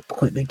old school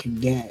equipment can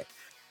get.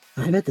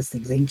 I bet this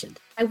thing's ancient.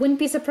 I wouldn't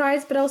be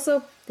surprised, but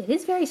also, it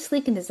is very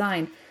sleek in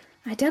design.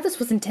 I doubt this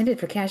was intended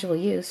for casual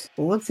use.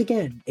 Once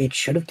again, it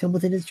should have come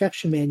with an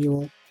instruction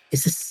manual.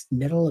 Is this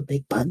metal a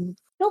big button?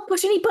 Don't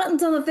push any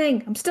buttons on the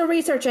thing. I'm still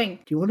researching.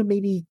 Do you want to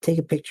maybe take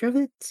a picture of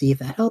it? See if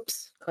that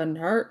helps? Couldn't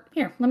hurt.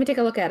 Here, let me take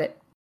a look at it.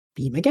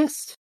 Be my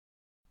guest.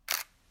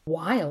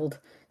 Wild.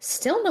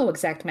 Still no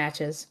exact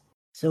matches.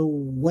 So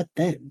what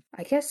then?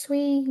 I guess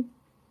we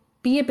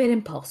be a bit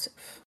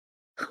impulsive.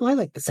 Oh, I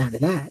like the sound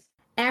of that.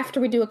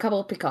 After we do a couple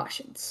of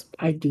precautions.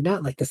 I do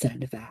not like the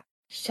sound of that.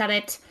 Shut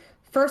it.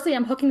 Firstly,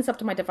 I'm hooking this up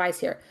to my device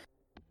here.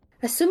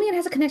 Assuming it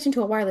has a connection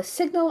to a wireless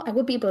signal, I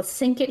would be able to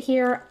sync it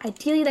here.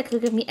 Ideally, that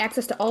could give me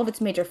access to all of its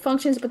major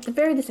functions, but at the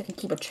very least, I can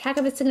keep a track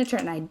of its signature,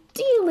 and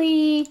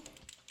ideally...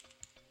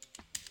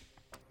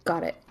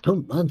 Got it.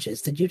 Oh,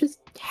 Munches, did you just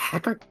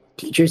hack our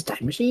teacher's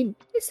time machine?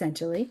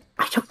 Essentially.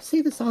 I don't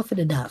say this often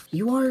enough.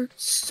 You are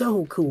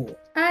so cool.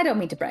 I don't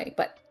mean to brag,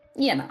 but,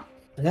 you know.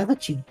 Now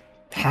that you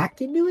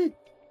hacked into it,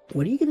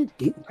 what are you gonna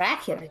do?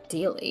 Track it,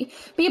 ideally.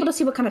 Be able to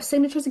see what kind of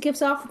signatures it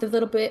gives off with a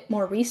little bit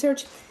more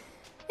research.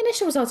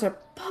 Initial results are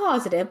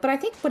positive, but I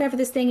think whatever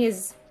this thing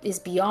is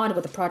beyond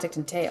what the project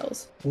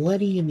entails. What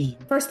do you mean?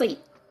 Firstly,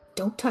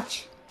 don't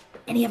touch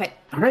any of it.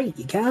 Alright,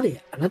 you got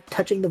it. I'm not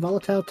touching the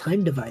volatile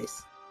time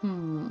device.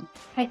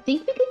 I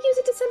think we could use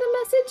it to send a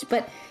message,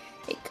 but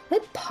it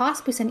could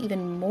possibly send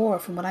even more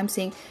from what I'm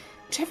seeing.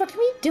 Trevor, can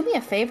you do me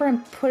a favor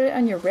and put it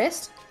on your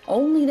wrist?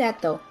 Only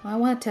that, though. I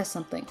want to test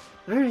something.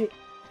 Alright.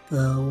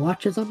 The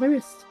watch is on my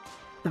wrist.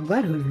 I'm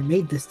glad whoever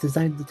made this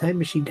designed the time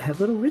machine to have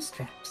little wrist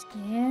straps.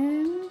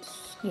 And...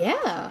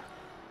 yeah.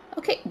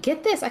 Okay,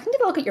 get this. I can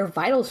get a look at your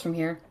vitals from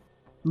here.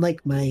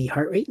 Like my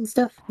heart rate and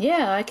stuff?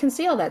 Yeah, I can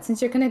see all that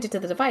since you're connected to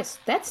the device.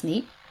 That's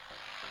neat.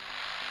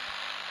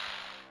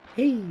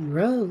 Hey,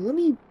 Ro, let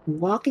me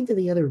walk into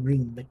the other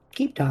room, but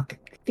keep talking.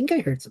 I think I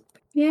heard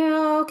something.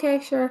 Yeah, okay,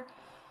 sure.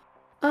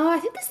 I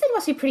think this thing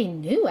must be pretty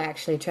new,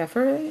 actually,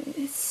 Trevor.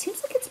 It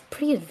seems like it's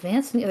pretty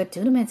advanced from the other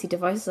Dunamancy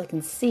devices I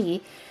can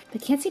see. They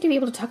can't seem to be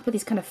able to talk about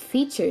these kind of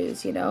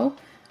features, you know?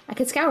 I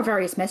could scour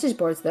various message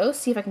boards, though,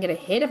 see if I can get a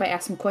hit if I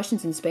ask some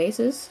questions in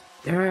spaces.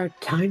 There are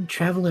time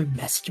traveler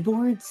message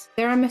boards?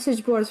 There are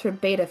message boards for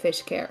beta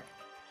fish care.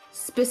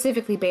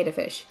 Specifically beta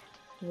fish.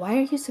 Why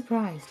are you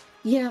surprised?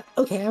 Yeah,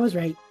 okay, I was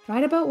right.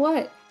 Right about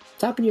what?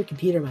 Talking to your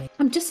computer, Mike.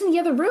 I'm just in the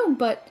other room,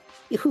 but...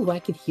 Ooh, I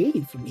can hear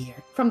you from here.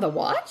 From the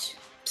watch?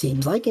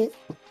 Seems like it.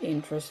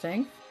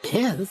 Interesting.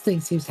 Yeah, this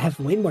thing seems to have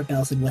way more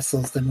bells and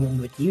whistles than what we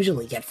would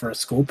usually get for a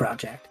school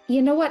project.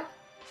 You know what?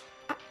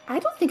 I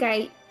don't think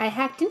I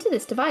hacked into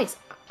this device.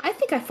 I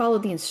think I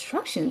followed the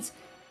instructions.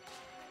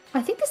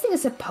 I think this thing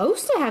is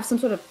supposed to have some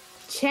sort of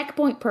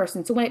checkpoint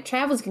person, so when it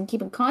travels, it can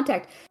keep in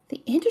contact.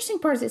 The interesting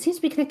part is it seems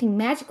to be connecting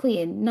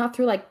magically and not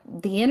through, like,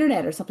 the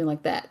internet or something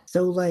like that.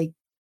 So, like,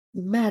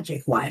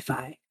 magic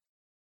Wi-Fi.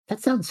 That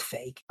sounds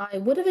fake. I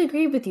would have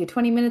agreed with you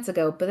 20 minutes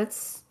ago, but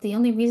that's the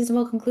only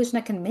reasonable conclusion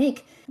I can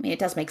make. I mean, it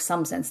does make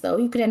some sense, though.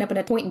 You could end up in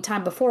a point in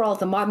time before all of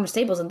the modern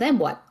stables, and then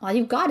what? All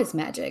you've got is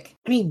magic.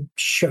 I mean,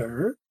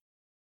 sure.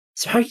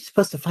 So how are you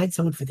supposed to find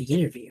someone for the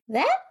interview?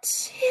 That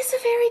is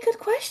a very good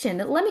question.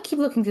 Let me keep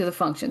looking through the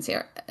functions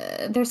here.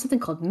 There's something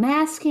called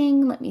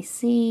masking. Let me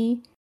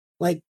see.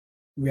 Like,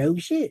 rogue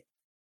shit?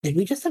 Did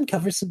we just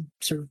uncover some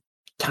sort of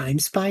time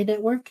spy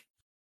network?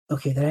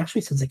 Okay, that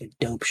actually sounds like a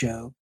dope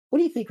show. What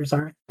do you think,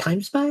 Rosara?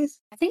 Time spies?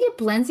 I think it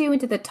blends you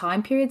into the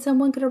time period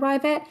someone could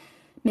arrive at.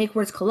 Make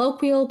words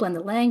colloquial, blend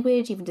the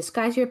language, even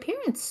disguise your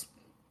appearance.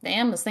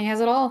 Damn, this thing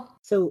has it all.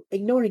 So,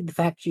 ignoring the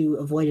fact you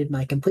avoided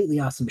my completely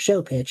awesome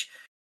show pitch,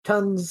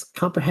 tongues,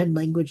 comprehend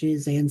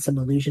languages, and some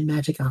illusion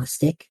magic on a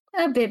stick?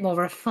 A bit more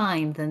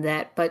refined than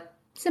that, but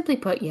simply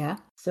put, yeah.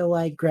 So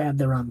I grabbed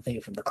the wrong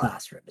thing from the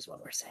classroom, is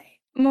what we're saying.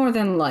 More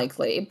than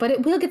likely, but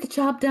it will get the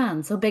job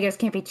done, so beggars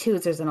can't be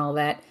choosers and all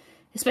that.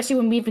 Especially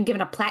when we've been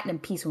given a platinum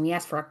piece when we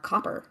asked for a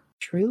copper.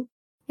 True.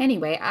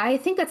 Anyway, I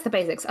think that's the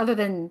basics, other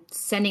than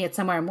sending it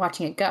somewhere and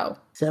watching it go.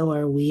 So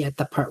are we at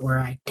the part where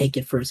I take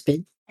it for a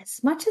spin?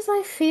 As much as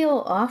I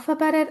feel off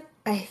about it,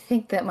 I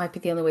think that might be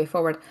the only way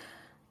forward.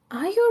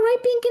 Are you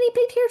alright being guinea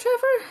pigged here,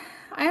 Trevor?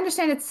 I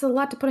understand it's a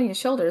lot to put on your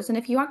shoulders, and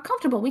if you aren't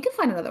comfortable, we can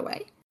find another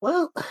way.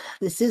 Well,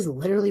 this is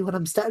literally what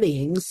I'm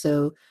studying,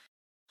 so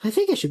I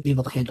think I should be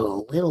able to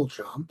handle a little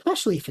jump,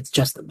 especially if it's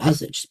just the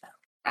message spell.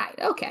 Right,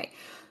 okay.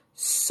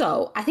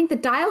 So, I think the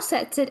dial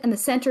sets it and the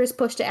center is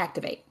pushed to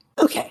activate.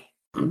 Okay,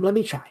 let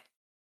me try.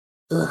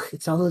 Ugh,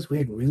 it's all those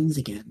weird runes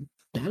again.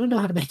 I don't know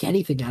how to make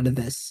anything out of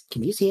this.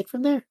 Can you see it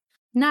from there?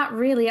 Not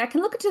really. I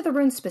can look into the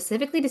runes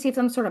specifically to see if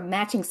some sort of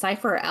matching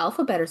cipher or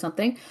alphabet or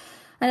something.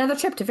 Another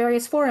trip to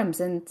various forums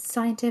and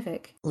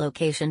scientific.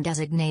 Location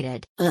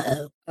designated.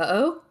 Uh-oh.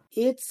 Uh-oh?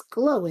 It's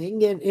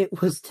glowing, and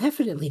it was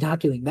definitely not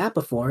doing that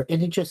before,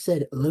 and it just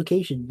said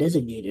location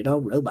designated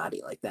all robot-y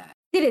like that.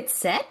 Did it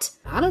set?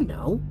 I don't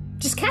know.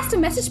 Just cast a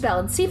message spell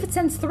and see if it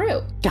sends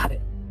through. Got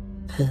it.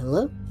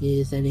 Hello?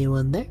 Is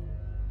anyone there?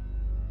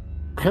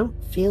 I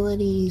don't feel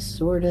any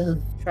sort of...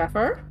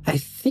 Trevor? I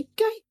think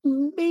I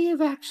may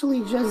have actually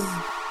just...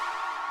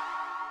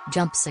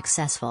 Jump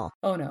successful.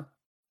 Oh no.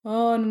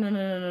 Oh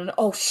no.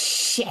 Oh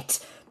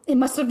shit! It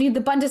must have needed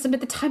the button to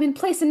submit the time and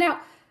place, and now...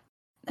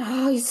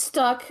 Oh, he's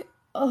stuck.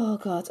 Oh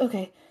god,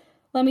 okay.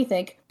 Let me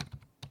think.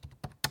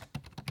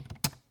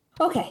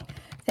 Okay,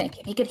 think.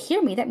 If he could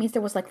hear me, that means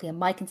there was likely a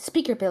mic and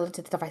speaker built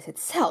into the device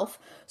itself.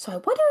 So I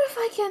wonder if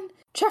I can...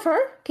 Trevor,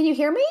 can you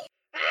hear me?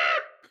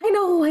 I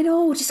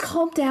know. Just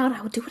calm down.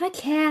 I will do what I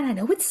can. I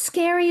know it's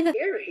scary.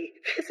 Scary?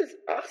 This is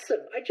awesome.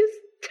 I just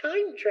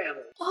time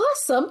traveled.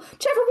 Awesome?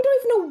 Trevor, we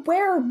don't even know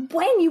where or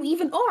when you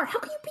even are. How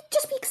can you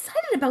just be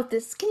excited about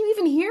this? Can you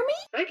even hear me?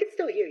 I can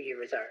still hear you,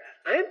 Rosara.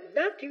 I'm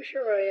not too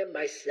sure where I am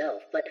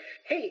myself, but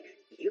hey,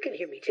 you can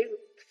hear me too.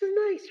 This is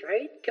nice,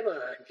 right? Come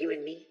on, you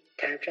and me.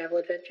 Time travel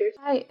adventures.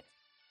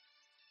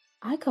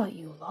 I got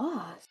you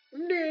lost.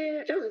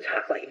 Nah, don't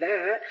talk like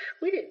that.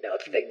 We didn't know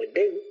what the thing would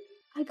do.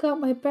 I got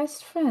my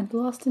best friend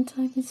lost in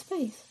time and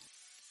space.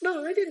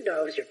 No, I didn't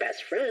know I was your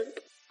best friend.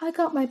 I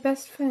got my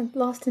best friend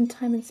lost in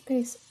time and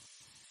space.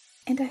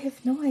 And I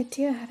have no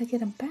idea how to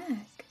get him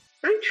back.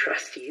 I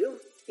trust you.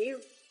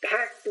 You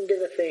hacked into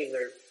the thing,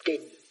 or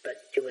didn't, but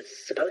it was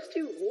supposed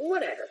to.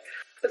 Whatever.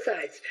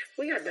 Besides,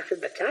 we got nothing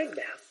but time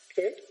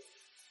now.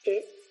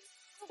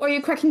 Or are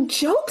you cracking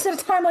jokes at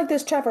a time like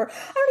this, Trevor?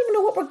 I don't even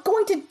know what we're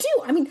going to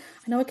do. I mean,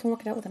 I know I can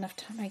work it out with enough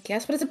time, I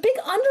guess, but it's a big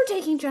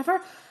undertaking,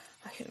 Trevor.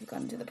 I should have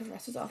gone to the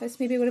professor's office.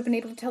 Maybe I would have been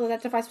able to tell her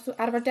that device was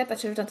out of our depth. I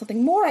should have done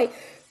something more.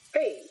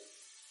 Hey,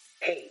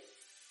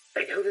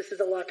 I know this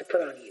is a lot to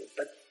put on you,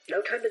 but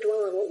no time to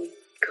dwell on what we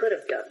could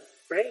have done,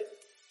 right?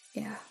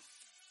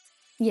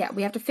 Yeah,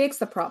 we have to fix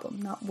the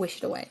problem, not wish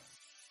it away.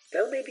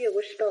 Though maybe a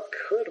wish spell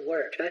could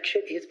work. That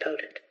shit is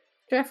potent.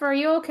 Trevor, are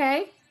you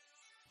okay?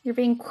 You're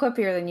being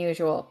quippier than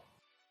usual.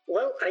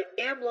 Well, I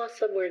am lost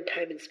somewhere in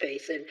time and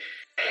space, and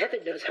heaven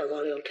knows how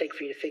long it'll take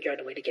for you to figure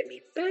out a way to get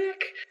me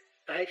back.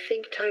 I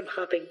think time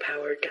hopping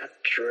power got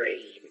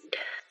drained.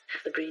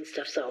 The green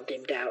stuff's all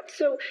dimmed out,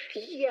 so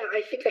yeah,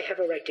 I think I have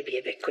a right to be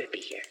a bit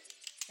quippy here.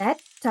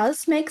 That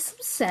does make some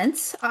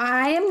sense.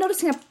 I am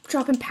noticing a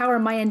drop in power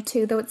on my end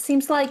too, though it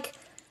seems like...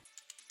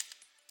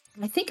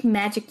 I think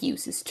magic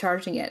use is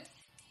charging it.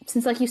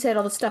 Since, like you said,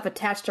 all the stuff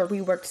attached are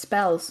reworked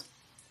spells.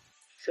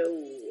 So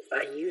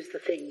I use the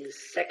thing's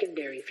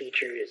secondary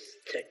features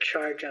to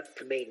charge up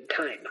the main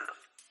time off.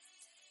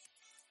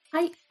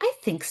 I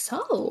think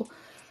so.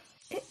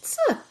 It's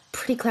a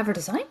pretty clever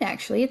design,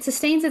 actually. It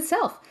sustains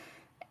itself.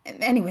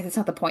 Anyway, that's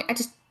not the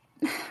point.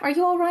 Are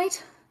you all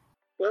right?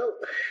 Well,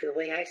 the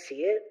way I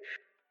see it,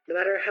 no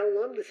matter how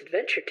long this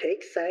adventure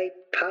takes, I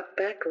pop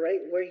back right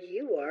where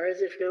you are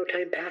as if no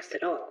time passed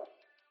at all.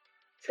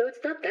 So it's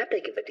not that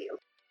big of a deal.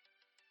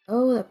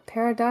 Oh, the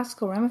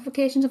paradoxical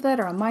ramifications of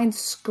that are a mind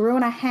screw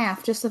and a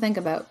half just to think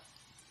about.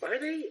 Are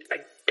they? I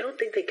don't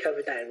think they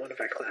covered that in one of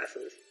our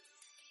classes.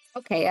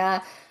 Okay,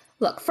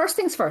 look, first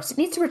things first. It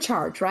needs to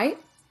recharge, right?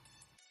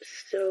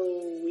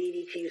 So we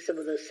need to use some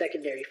of those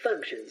secondary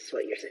functions, is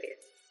what you're saying.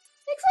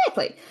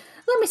 Exactly.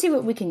 Let me see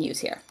what we can use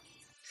here.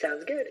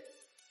 Sounds good.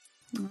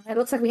 It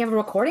looks like we have a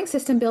recording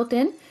system built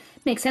in.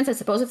 Makes sense, I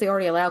suppose, if they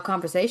already allow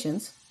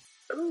conversations.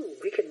 Oh,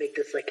 we could make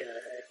this like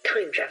a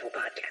time travel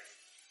podcast.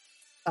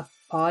 A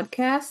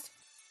podcast?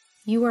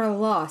 You are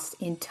lost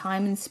in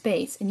time and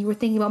space, and you were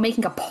thinking about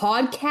making a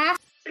podcast?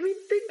 I mean,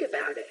 think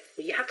about it.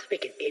 You have to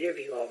make an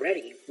interview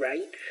already,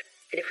 right?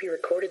 And if we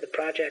recorded the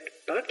project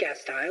podcast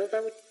style,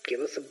 that would give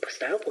us some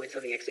style points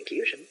on the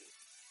execution.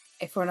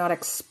 If we're not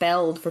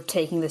expelled for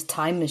taking this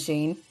time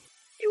machine.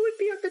 It would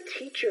be on the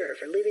teacher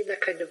for leaving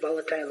that kind of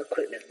volatile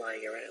equipment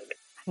lying around.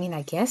 I mean,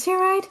 I guess you're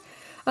right.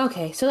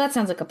 Okay, so that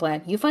sounds like a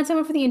plan. You find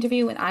someone for the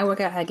interview, and I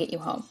work out how to get you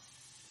home.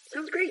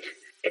 Sounds great.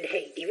 And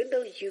hey, even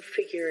though you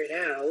figure it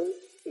out,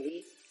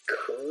 we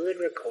could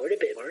record a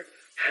bit more.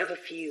 Have a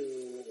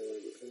few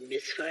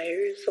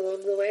misfires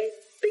along the way.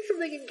 Make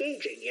something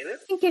engaging, you know? I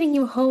think getting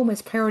you home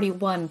is priority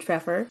one,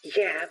 Trevor.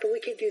 Yeah, but we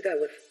can do that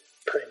with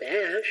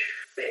panache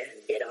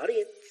and an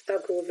audience. How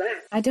cool is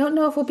that? I don't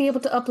know if we'll be able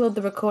to upload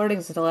the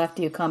recordings until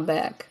after you come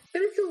back.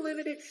 But it's a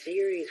limited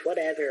series,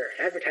 whatever.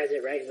 Advertise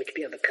it right and we could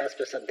be on the cusp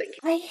of something.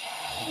 I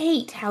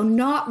hate how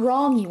not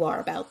wrong you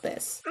are about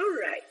this.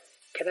 Alright.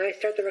 Can I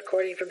start the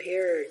recording from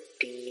here, or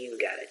do you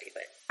gotta do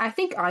it? I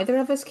think either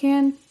of us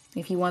can,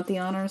 if you want the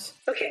honors.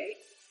 Okay.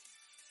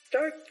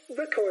 Start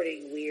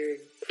recording, weird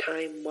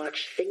time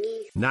watch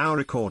thingy. Now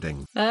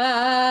recording. No.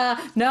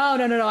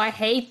 I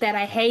hate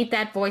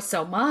that voice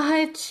so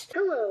much.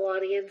 Hello,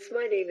 audience.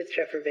 My name is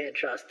Trevor Van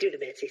Trost,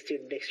 Dunamancy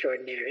student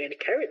extraordinaire, and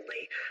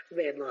currently a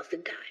man lost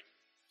in time.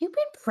 You've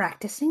been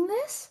practicing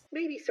this?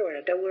 Maybe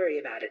sorta, don't worry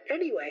about it.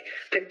 Anyway,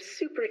 I'm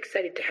super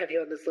excited to have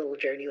you on this little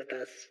journey with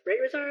us. Right,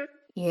 Rosara?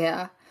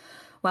 Yeah.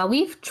 While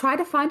we've tried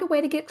to find a way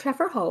to get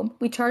Trevor home,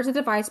 we charge the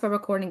device by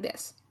recording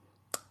this.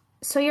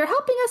 So you're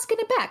helping us get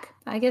it back.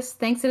 I guess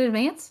thanks in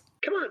advance.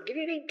 Come on, give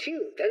your name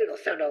too. Then it'll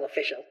sound all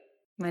official.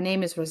 My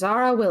name is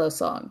Rosara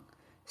Willowsong,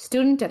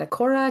 student at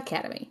Akora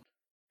Academy.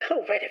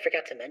 Oh, right, I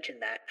forgot to mention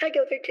that. I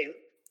go there too.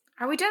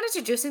 Are we done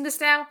introducing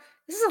this now?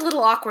 This is a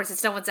little awkward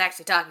since no one's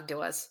actually talking to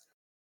us.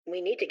 We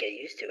need to get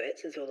used to it,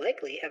 since we'll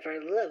likely have our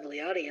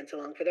lovely audience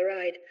along for the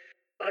ride.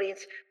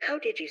 Audience, how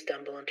did you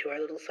stumble onto our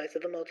little slice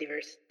of the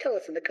multiverse? Tell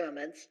us in the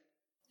comments.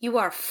 You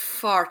are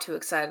far too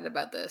excited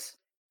about this.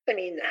 I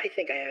mean, I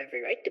think I have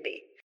every right to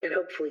be. And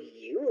hopefully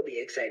you will be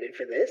excited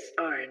for this,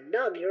 our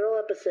inaugural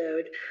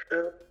episode.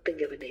 I'll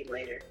think of a name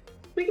later.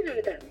 We can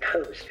edit that in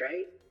post,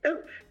 right?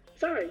 Oh,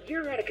 Zara,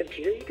 you're at a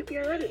computer. You could be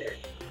our editor.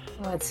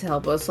 Let's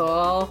help us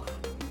all.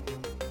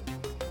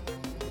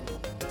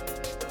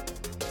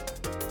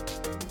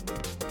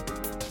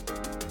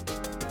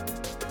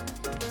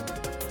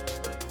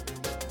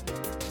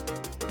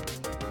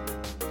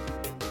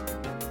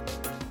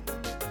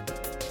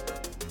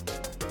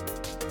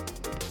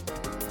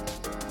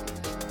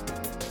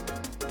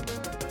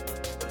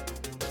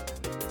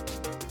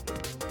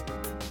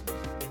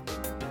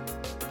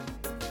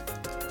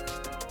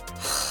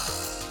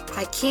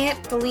 I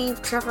can't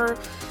believe Trevor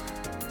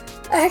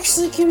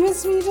actually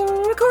convinced me to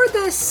record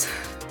this.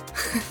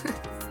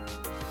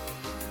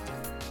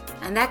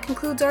 And that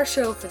concludes our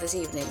show for this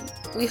evening.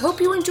 We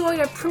hope you enjoyed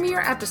our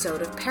premiere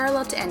episode of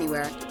Parallel to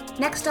Anywhere,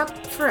 Next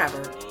Up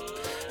Forever.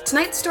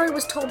 Tonight's story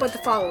was told by the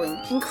following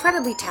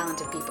incredibly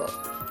talented people.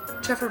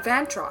 Trevor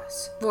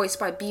Vantros, voiced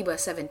by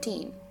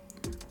Biba17.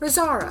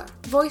 Rosara,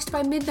 voiced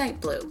by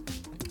Midnight Blue.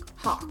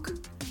 Hawk,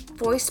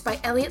 voiced by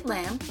Elliot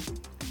Lamb.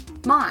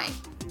 Mai,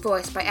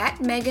 voiced by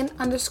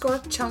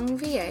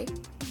 @Megan_ChungVA.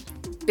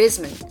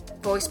 Bisman,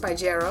 voiced by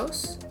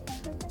Jaros.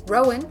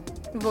 Rowan,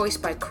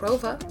 voiced by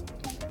Krova.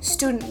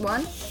 Student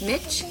 1,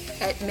 Mitch,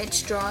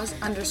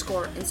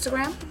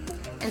 @MitchDraws_Instagram.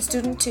 And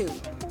Student 2,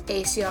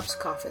 Asiops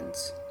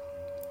Coffins.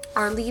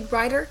 Our lead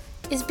writer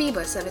is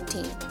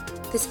Biba17.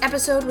 This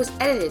episode was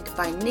edited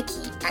by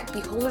Nikki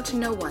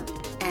 @BeholderToNoOne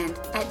and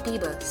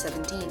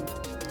 @Biba17.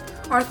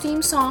 Our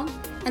theme song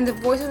and the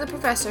voice of the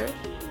professor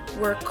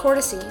were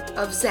courtesy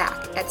of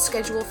Zach at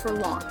Schedule for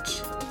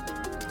Launch.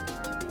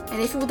 And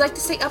if you would like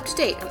to stay up to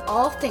date on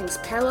all things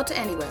Parallel to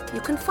Anywhere,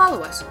 you can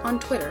follow us on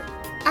Twitter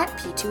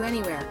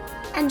 @P2Anywhere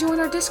and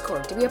join our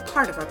Discord to be a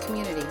part of our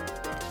community.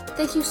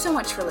 Thank you so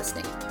much for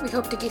listening. We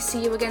hope to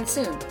see you again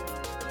soon,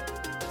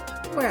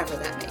 wherever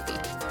that may be.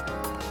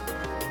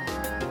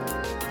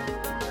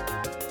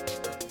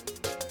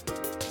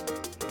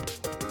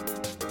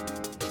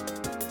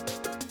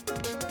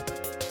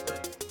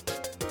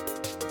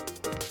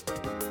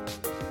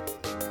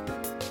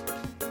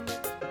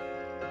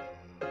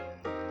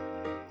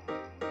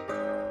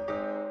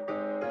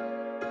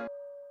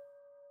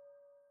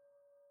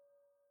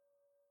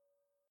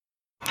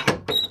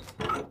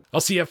 I'll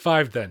see you at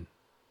 5 then.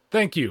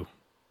 Thank you.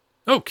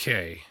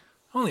 Okay,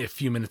 only a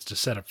few minutes to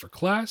set up for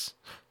class.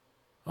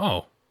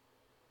 Oh,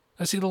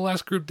 I see the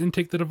last group didn't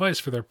take the device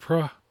for their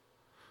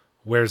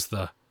Where's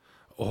the...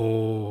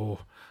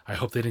 Oh, I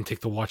hope they didn't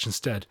take the watch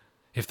instead.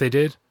 If they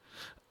did...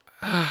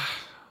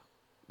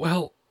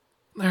 well,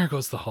 there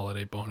goes the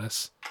holiday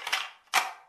bonus.